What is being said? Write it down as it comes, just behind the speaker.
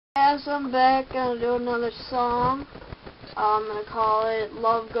As I'm back, gonna do another song. I'm gonna call it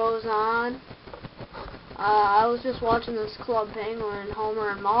 "Love Goes On." I was just watching this Club Penguin, Homer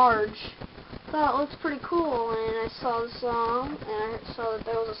and Marge. Thought it looked pretty cool, and I saw the song, and I saw that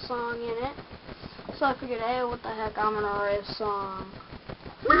there was a song in it. So I figured, hey, what the heck, I'm gonna write a song.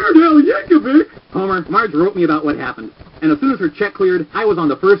 Weird Al Yankovic! Homer, Marge wrote me about what happened. And as soon as her check cleared, I was on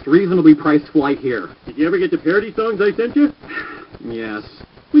the first reasonably priced flight here. Did you ever get the parody songs I sent you? Yes.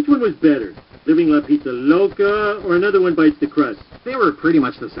 Which one was better? Living La Pizza Loca or Another One Bites the Crust? They were pretty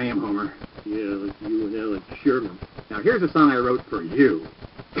much the same, Homer. Yeah, like you and Ellen Sherman. Now here's a song I wrote for you.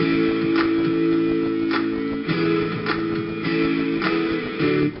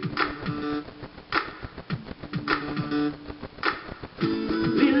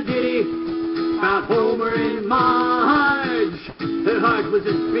 Little ditty about Homer and Marge. Her heart was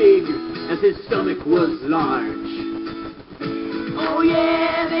as big as his stomach was large. Oh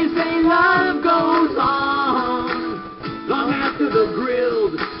yeah, they say love goes on long after the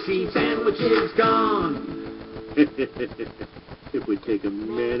grilled cheese sandwich is gone. It would take a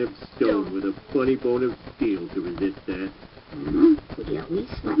man of stone with a funny bone of steel to resist that. Would you at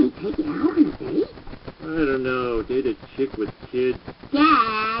least let me take you out on a date? I don't know. Date a chick with kids.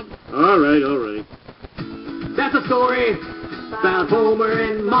 Dad! All right. That's a story about Homer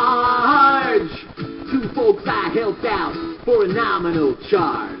and Marge. Two folks I helped out for a nominal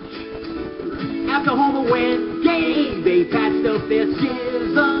charge. After Homer went gay, they patched up their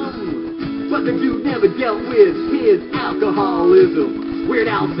schism. But the dude never dealt with his alcoholism. Weird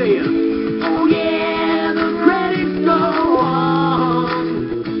Al saying, oh yeah, the credits go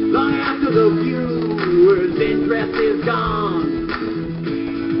on long after the viewer's interest is gone.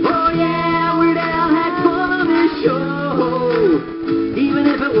 Oh yeah, Weird Al had fun on this show, even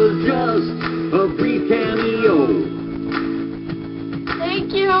if it was just a brief cameo.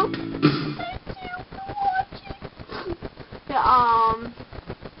 Thank you. Thank you for watching. Yeah,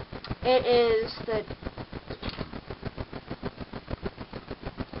 it is the...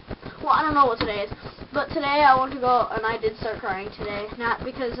 Well, I don't know what today is, but today I went to go, and I did start crying today. Not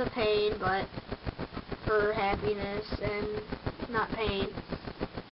because of pain, but for happiness and not pain.